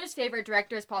my brother's favorite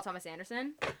director is Paul Thomas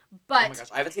Anderson, but Oh my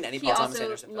gosh, I haven't seen any he Paul Thomas also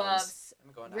Anderson films. loves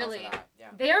I'm going really. out for that. Yeah.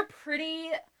 They are pretty.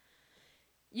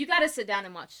 You gotta sit down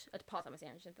and watch a Paul Thomas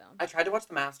Anderson film. I tried to watch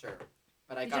The Master,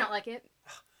 but I Did you not like it?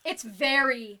 It's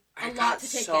very I a got lot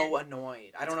to take so in.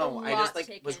 annoyed. I It's don't a know. I lot just to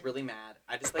take was in. really mad.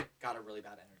 I just got a really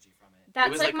bad energy from it.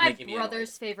 That's it was, my making me annoyed.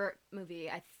 brother's favorite movie,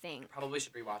 I think. Probably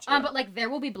should rewatch it. But There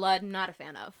Will Be Blood, not a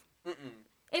fan of. Mm-mm.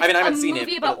 It's I mean, I haven't seen a it,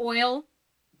 movie but- about oil.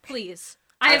 Please.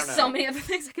 I I have don't so know. many other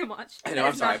things I can watch. I know, I'm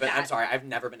It's sorry, not but that. I'm sorry. I've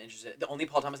never been interested. The only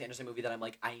Paul Thomas Anderson movie that I'm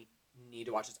like, I need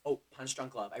to watch is Punch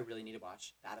Drunk Love. I really need to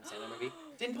watch the Adam Sandler movie.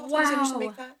 Didn't Paul Thomas Anderson Wow.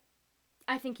 make that?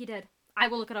 I think he did. I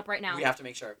will look it up right now. We have to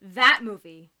make sure. That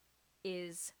movie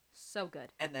is so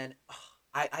good. And then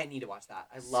I need to watch that.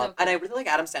 I So love, good. and I really like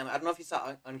Adam Sandler. I don't know if you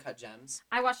saw Uncut Gems.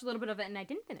 I watched a little bit of it and I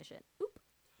didn't finish it. Oops.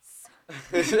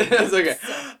 It's okay.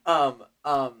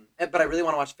 But I really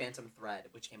want to watch Phantom Thread,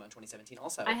 which came out in 2017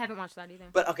 also. I haven't watched that either.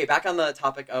 But okay, back on the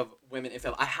topic of women in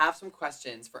film. I have some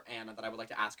questions for Anna that I would like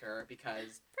to ask her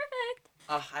because Perfect.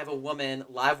 I have a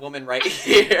live woman right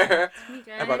here. Me,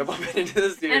 I brought a guys. woman into the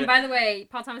studio. And by the way,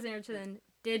 Paul Thomas Anderson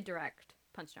did direct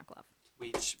Punch Drunk Love.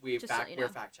 we Just so you we're know.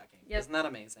 fact checking. Yep. Isn't that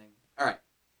amazing? All right.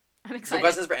 I'm Some excited.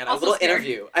 questions for Anna. Also a little scared.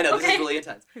 interview. I know this Okay. is really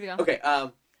intense. Here we go.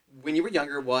 Okay. When you were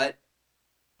younger, what?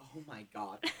 Oh my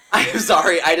God. I'm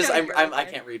sorry. I No, you're I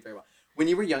okay. can't read very well. When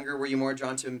you were younger, were you more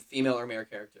drawn to female or male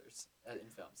characters in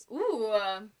films?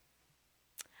 Ooh.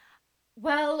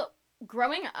 Well,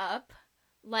 growing up,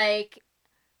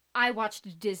 I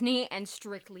watched Disney and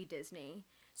strictly Disney.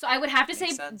 So I would have to say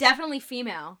Makes sense. definitely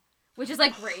female, which is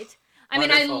great. I mean,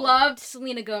 I Wonderful. loved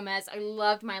Selena Gomez. I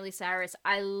loved Miley Cyrus.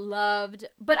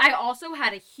 But I also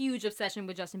had a huge obsession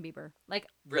with Justin Bieber.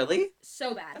 Really?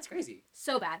 So bad. That's crazy.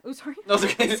 So bad. Oh, sorry. No, it's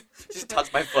okay. Just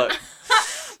touched my foot.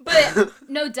 But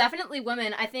no, definitely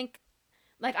women. I think,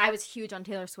 I was huge on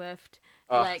Taylor Swift,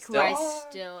 who I Still?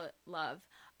 still love.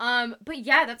 But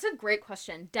yeah, that's a great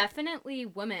question. Definitely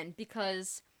women,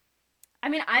 because, I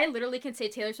mean, I literally can say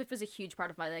Taylor Swift was a huge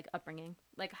part of my upbringing,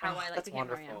 how I That's became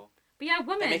who I am. wonderful. But yeah,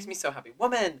 women. That makes me so happy.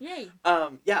 Woman. Yay.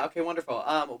 Yeah. Okay. Wonderful.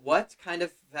 What kind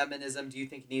of feminism do you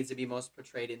think needs to be most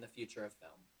portrayed in the future of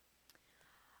film?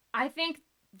 I think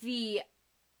the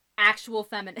actual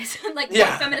feminism,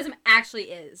 Yeah. what feminism actually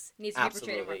is, needs to be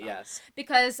portrayed in more Absolutely. film. Yes.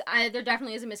 Because there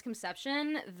definitely is a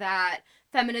misconception that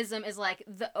feminism is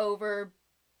the overbearing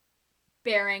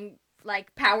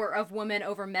power of women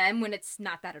over men, when it's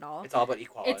not that at all. It's all about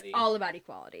equality. It's all about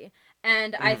equality.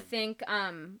 And I think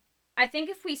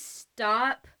if we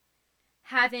stop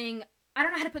having, I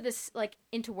don't know how to put this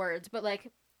into words, but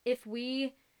if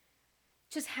we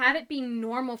just have it be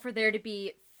normal for there to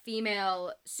be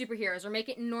female superheroes, or make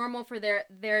it normal for there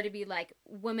to be like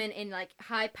women in like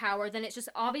high power, then it's just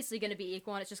obviously going to be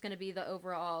equal, and it's just going to be the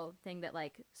overall thing that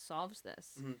like solves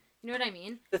this. Mm-hmm. You know what I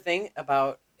mean? The thing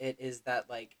about it is that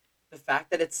like the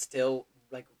fact that it's still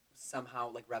like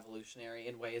somehow like revolutionary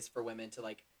in ways for women to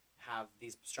like have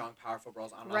these strong, powerful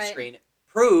roles on Right. screen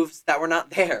proves that we're not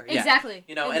there yet. Exactly.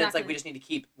 You know, and it's like we just need to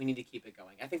keep it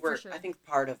going. I think For sure. I think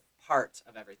part of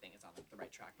everything is on like the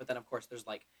right track. But then of course there's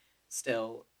like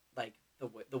still like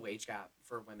the wage gap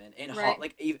for women in Right.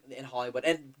 like even in Hollywood,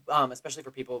 and especially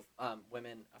for people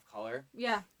women of color.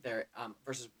 Yeah. They're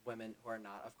versus women who are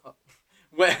not of color.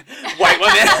 White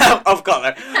women of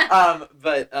color.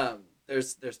 But there's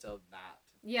still that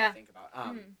to Yeah. think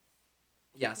about.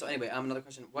 Yeah, so anyway, another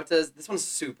question. This one's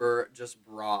super just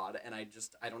broad, and I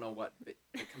don't know what it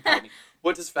compelled me.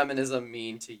 What does feminism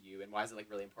mean to you, and why is it like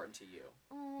really important to you?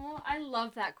 Oh, I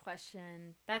love that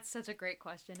question. That's such a great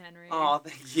question, Henry. Oh,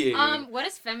 thank you. What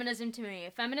is feminism to me?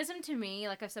 Feminism to me,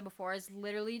 like I've said before, is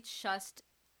literally just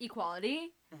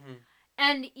equality. Mm-hmm.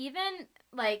 And even,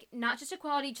 like, not just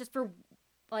equality just for,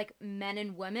 like, men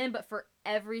and women, but for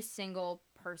every single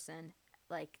person.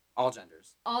 Like, All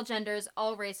genders. all genders,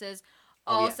 all races,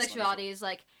 Oh, all yes, sexualities,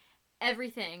 like,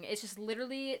 everything. It's just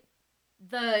literally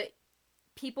the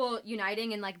people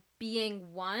uniting and, like,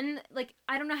 being one. Like,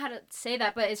 I don't know how to say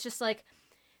that, but it's just, like,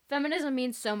 feminism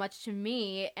means so much to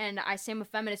me, and I say I'm a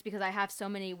feminist because I have so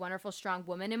many wonderful, strong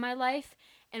women in my life,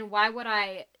 and why would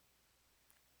I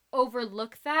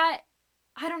overlook that?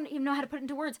 I don't even know how to put it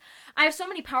into words. I have so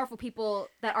many powerful people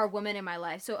that are women in my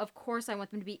life, so of course I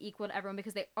want them to be equal to everyone,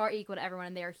 because they are equal to everyone,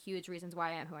 and they are huge reasons why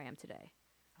I am who I am today.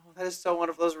 Oh, that is so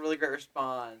wonderful. That was a really great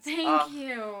response. Thank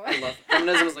you. I love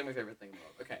feminism is like my favorite thing in the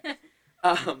world.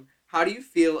 Okay. How do you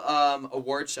feel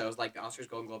award shows like the Oscars,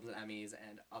 Golden Globes, and Emmys,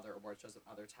 and other award shows of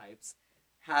other types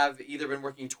have either been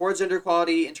working towards gender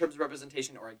equality in terms of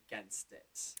representation or against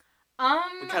it?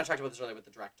 We kind of talked about this earlier with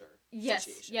the director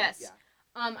situation. Yes. Yeah.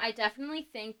 I definitely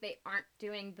think they aren't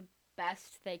doing the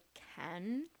best they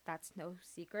can. That's no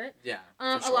secret. Yeah.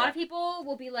 A lot of people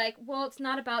will be like, well, it's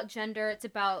not about gender, it's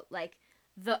about, like,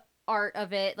 the art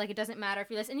of it. Like, it doesn't matter if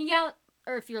you're this, and yeah,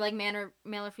 or if you're, like, male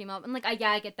or female. And, like, I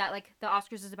get that. Like, the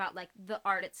Oscars is about, like, the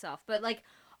art itself. But, like,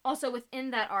 also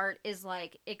within that art is,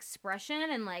 like, expression,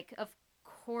 and, like, of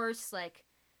course, like,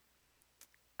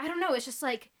 I don't know, it's just,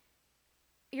 like,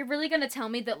 you're really gonna tell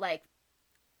me that, like,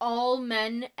 all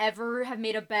men ever have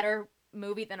made a better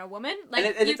movie than a woman? Like,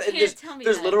 you can't tell me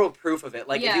there's that. literal proof of it.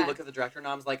 Like, if Yeah. you look at the director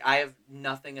noms, like, I have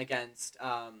nothing against,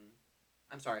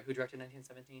 I'm sorry, who directed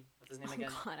 1917? What's his name again?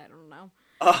 Oh, God, I don't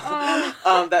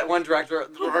know. That one director.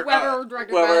 Whoever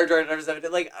directed Whoever that. directed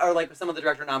 1917. Like, or, like, some of the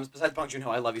director noms, besides Bong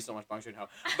Joon-ho. I love you so much, Bong Joon-ho.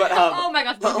 But, oh my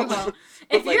gosh, Bong Joon-ho.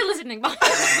 If like- you're listening, Bong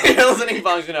if you're listening,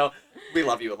 Bong Joon-ho, we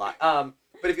love you a lot.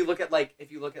 But if you look at, like,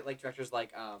 directors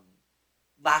like,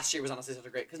 last year was honestly such a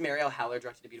great, because Marielle Heller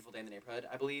directed A Beautiful Day in the Neighborhood,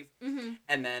 I believe. Mm-hmm.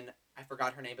 And then, I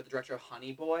forgot her name, but the director of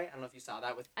Honey Boy, I don't know if you saw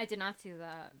that. I did not see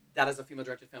that. That is a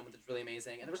female-directed film that's really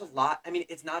amazing. And there was a lot, I mean,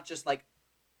 it's not just, like,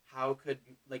 how could,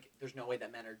 like, there's no way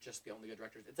that men are just the only good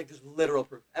directors. It's like, there's literal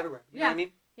proof everywhere. You know what I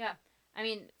mean? Yeah. I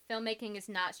mean, filmmaking is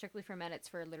not strictly for men, it's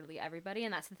for literally everybody,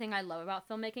 and that's the thing I love about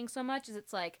filmmaking so much, is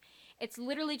it's like, it's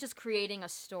literally just creating a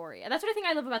story. And that's what I think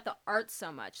I love about the arts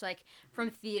so much, like, from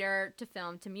theater to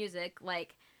film to music,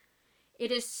 like,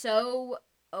 it is so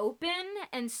open,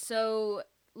 and so,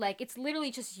 like, it's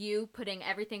literally just you putting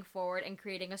everything forward and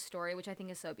creating a story, which I think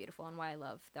is so beautiful, and why I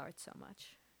love the arts so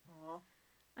much. Aww.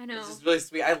 I know. This is really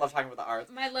sweet. I love talking about the arts.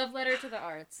 My love letter to the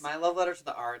arts. My love letter to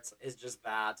the arts is just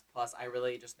that. Plus, I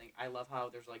really just think, I love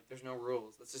how there's no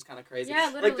rules. It's just kind of crazy. Yeah,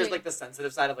 Like, there's, literally. like, the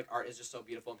sensitive side of, like, art is just so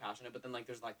beautiful and passionate, but then, like,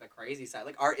 there's, like, the crazy side.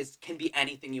 Like, art can be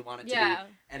anything you want it to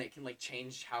be, and it can, like,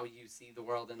 change how you see the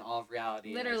world and all of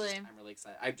reality. Literally. I'm really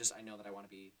excited. I know that I want to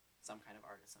be some kind of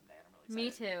artist someday, and I'm really Me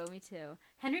excited. too, me too.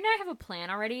 Henry and I have a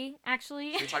plan already,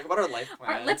 actually. Should we talk about our life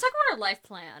plan? Let's talk about our life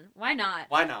plan. Why not?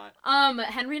 Why not?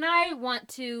 Henry and I want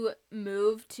to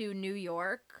move to New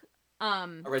York.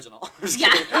 Original. I'm just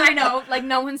Yeah, kidding. I know. Like,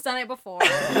 no one's done it before.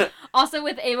 Also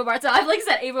with Ava Bartel. I've, like,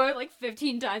 said Ava, like,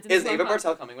 15 times. In Is this Ava podcast.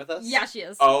 Bartel coming with us? Yeah, she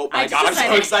is. Oh my I god, I'm just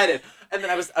so excited. And then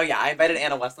I invited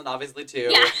Anna Westland, obviously, too.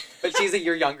 Yeah. But she's a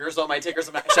year younger, so it might take her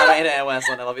some, shout out to Anna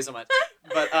Westland, I love you so much.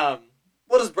 But,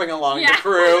 we'll just bring along the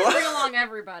crew. We'll just bring along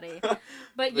everybody.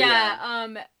 But But yeah,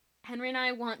 Henry and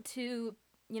I want to,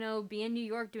 be in New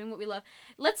York doing what we love.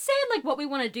 Let's say, like, what we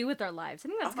want to do with our lives. I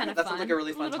think that's kind of that fun. sounds like a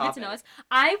really fun little topic. get to know us.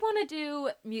 I want to do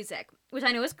music, which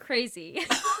I know is crazy.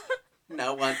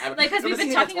 No one. Like, because we've been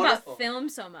That's talking about wonderful. film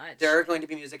so much. There are going to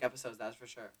be music episodes, that's for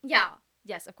sure. Yeah.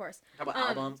 Yes, of course. Talk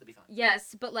about albums, it'd be fun.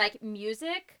 Yes, but, like,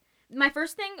 music, my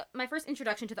first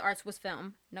introduction to the arts was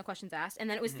film, no questions asked, and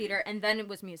then it was theater, and then it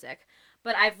was music.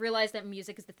 But I've realized that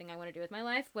music is the thing I want to do with my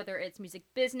life, whether it's music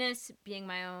business, being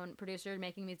my own producer,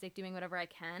 making music, doing whatever I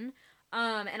can.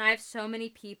 And I have so many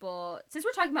people, since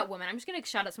we're talking about women, I'm just going to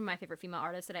shout out some of my favorite female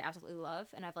artists that I absolutely love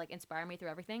and have, like, inspired me through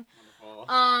everything.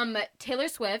 Wonderful. Taylor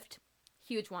Swift,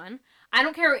 huge one. I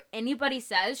don't care what anybody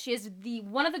says, she is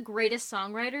one of the greatest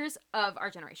songwriters of our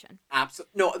generation.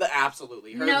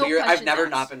 Absolutely. Her No lyric, I've questions never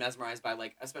asked. not been mesmerized by,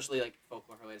 like, especially, like,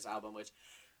 Folklore, her latest album, which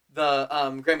the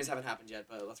Grammys haven't happened yet,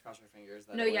 but let's cross our fingers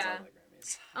that No, it was yeah. all the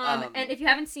Grammys. And if you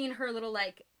haven't seen her little,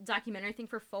 like, documentary thing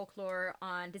for Folklore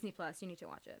on Disney Plus, you need to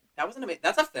watch it. that was an amazing.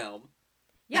 That's a film.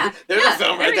 Yeah. There's yeah, a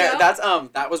film there right you there. go.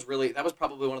 That was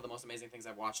probably one of the most amazing things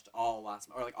I've watched all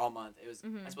month. It was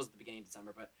I suppose at the beginning of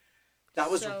December, but that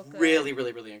was So good. really,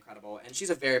 really, really incredible. And she's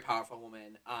a very powerful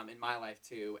woman in my life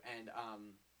too. And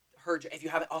if you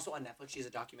have it also on Netflix, she's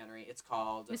a documentary. It's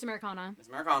called Miss Americana. Miss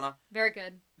Americana. Very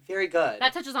good. Very good.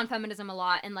 That touches on feminism a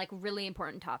lot and, like, really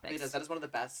important topics. It does. That is one of the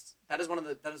best. That is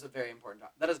a very important.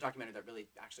 That is a documentary that really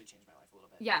actually changed my life a little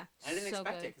bit. Yeah. I didn't so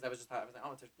expect good. it because I was like,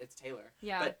 oh, it's Taylor.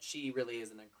 Yeah. But she really is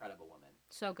an incredible woman.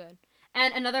 So good.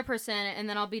 And another person, and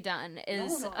then I'll be done,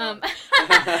 is No.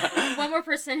 one more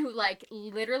person who, like,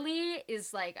 literally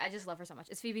is, like, I just love her so much.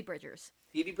 It's Phoebe Bridgers.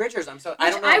 Phoebe Bridgers. I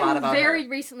don't know a lot about her. I've very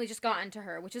recently just gotten to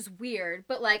her, which is weird,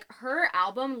 but, like, her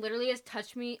album literally has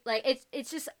touched me. Like,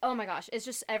 it's just, oh my gosh, it's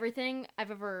just everything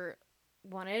I've ever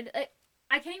wanted.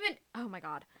 I can't even, oh my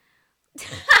god.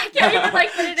 I can't even,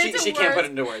 like, put it into words. She can't put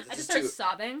it into words. I It's just start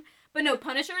sobbing. But no,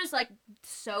 Punisher is, like,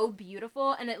 so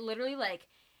beautiful, and it literally, like,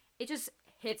 it just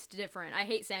hits different. I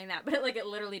hate saying that, but it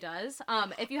literally does.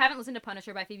 If you haven't listened to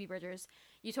Punisher by Phoebe Bridgers,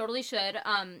 you totally should.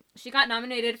 She got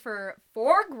nominated for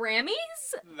 4 Grammys.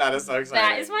 That is so exciting.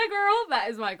 That is my girl. That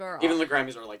is my girl. Even the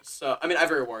Grammys are like so. I mean,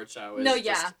 every award show is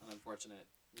just an unfortunate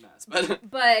mess.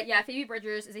 But yeah, Phoebe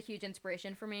Bridgers is a huge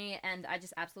inspiration for me, and I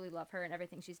just absolutely love her and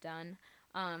everything she's done.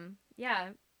 Yeah,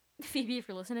 Phoebe, if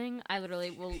you're listening, I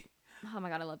literally will. Oh my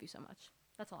god, I love you so much.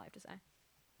 That's all I have to say.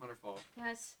 Wonderful.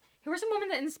 Yes. Who are some women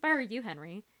that inspired you,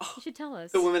 Henry? You should tell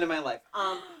us. The women in my life.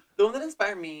 The one that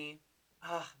inspired me.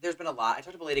 There's been a lot. I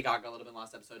talked about Lady Gaga a little bit in the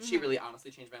last episode. Mm-hmm. She really honestly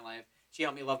changed my life. She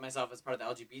helped me love myself as part of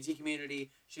the LGBT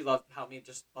community. She helped me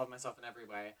just love myself in every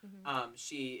way. Mm-hmm.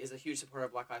 She is a huge supporter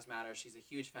of Black Lives Matter. She's a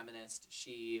huge feminist.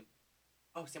 Same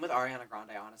with Ariana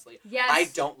Grande, honestly. Yes. I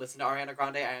don't listen to Ariana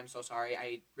Grande. I am so sorry.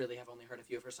 I really have only heard a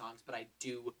few of her songs, but I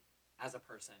do, as a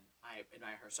person, I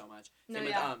admire her so much. Same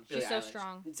with Billie she's so Eilish.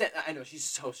 strong. I know, she's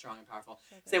so strong and powerful.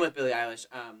 So good. Same with Billie Eilish.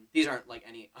 These aren't like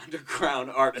any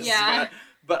underground artists. Yeah.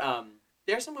 But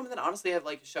there are some women that honestly have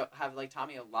taught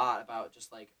me a lot about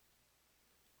just like,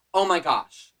 oh my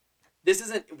gosh, this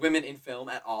isn't women in film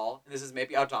at all. And this is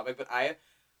maybe out topic, but I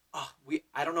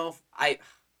don't know if I.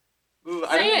 Ooh,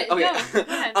 I don't Say it. Okay. Go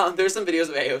ahead. There's some videos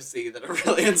of AOC that are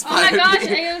really Oh inspiring. my gosh,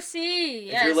 AOC.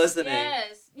 Yes. If you're listening.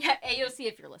 Yes. Yeah, AOC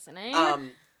if you're listening.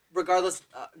 Regardless,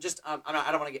 I don't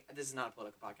want to get. This is not a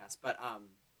political podcast, but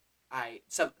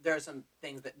there are some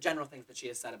general things that she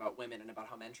has said about women and about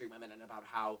how men treat women and about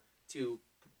how to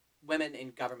women in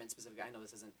government specifically. I know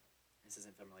this isn't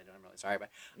film related. I'm really sorry, but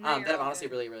that have honestly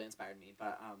really, really inspired me.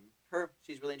 But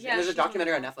she's really interesting. Yeah, And there's a she's really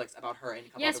documentary on Netflix about her and a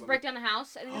couple yes, other women. Break Down the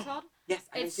House, I think it's called. Yes,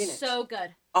 I haven't seen it. It's so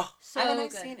good. Oh, so I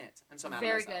haven't good. seen it. I'm so mad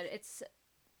Very at myself. good. It's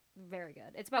very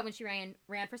good. It's about when she ran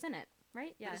for Senate,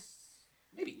 right? Yeah.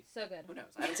 Maybe. So good. Who knows?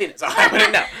 I haven't seen it, so I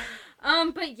wouldn't know.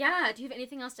 But yeah, do you have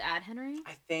anything else to add, Henry?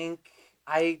 I think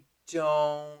I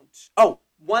don't. Oh,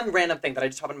 one random thing that I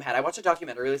just popped in my head. I watched a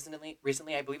documentary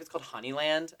recently. I believe it's called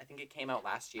Honeyland. I think it came out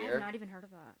last year. I've not even heard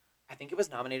of that. I think it was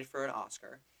nominated for an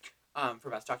Oscar for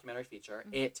Best Documentary Feature.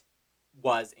 Mm-hmm. It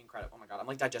was incredible. Oh my god, I'm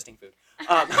like digesting food.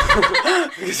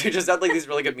 Because we just had like these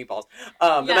really good meatballs.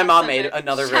 That my mom made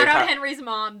another Shout very out Henry's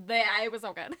mom. It was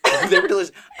so good. They were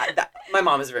delicious. My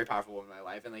mom is a very powerful woman in my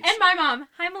life. And my mom.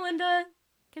 Hi, Melinda.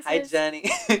 Kisses. Hi, Jenny.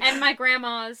 And my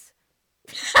grandmas.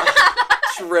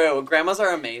 True. Grandmas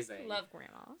are amazing. Love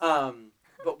grandmas.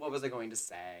 But what was I going to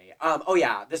say? Oh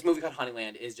yeah, this movie called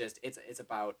Honeyland is just it's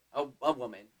about a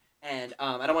woman, and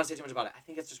I don't want to say too much about it. I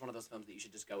think it's just one of those films that you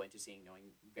should just go into seeing knowing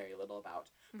very little about.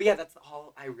 But yeah, that's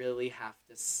all I really have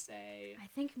to say. I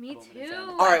think me Women in too. film.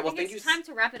 All right, well, thank you. It's time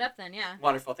to wrap it up then. Yeah.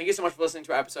 Wonderful. Thank you so much for listening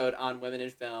to our episode on women in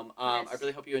film. Yes. I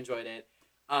really hope you enjoyed it.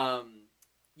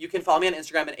 You can follow me on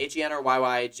Instagram at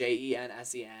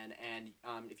HENRYYJENSEN, and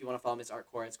if you want to follow Miss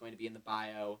Artcore, it's going to be in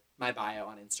my bio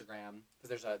on Instagram, because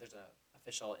there's a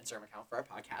official Instagram account for our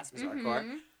podcast, Miss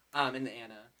Artcore, and the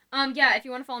Anna. Yeah, if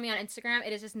you want to follow me on Instagram,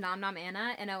 it is just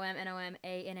NomNomAnna,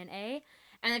 NOMNOMANNA.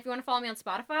 And if you want to follow me on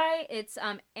Spotify, it's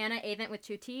Anna Avent with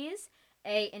 2 T's.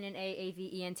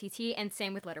 ANNAAVENTT, and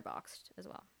same with Letterboxd as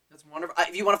well. That's wonderful.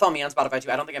 If you want to follow me on Spotify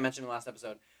too, I don't think I mentioned in the last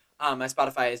episode. My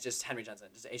Spotify is just Henry Jensen,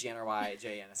 just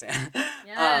HenryJensen.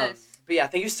 Yes. But yeah,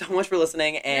 thank you so much for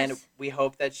listening, and Yes. we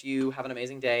hope that you have an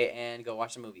amazing day and go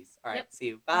watch some movies. All right, Yep. see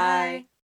you. Bye. Bye.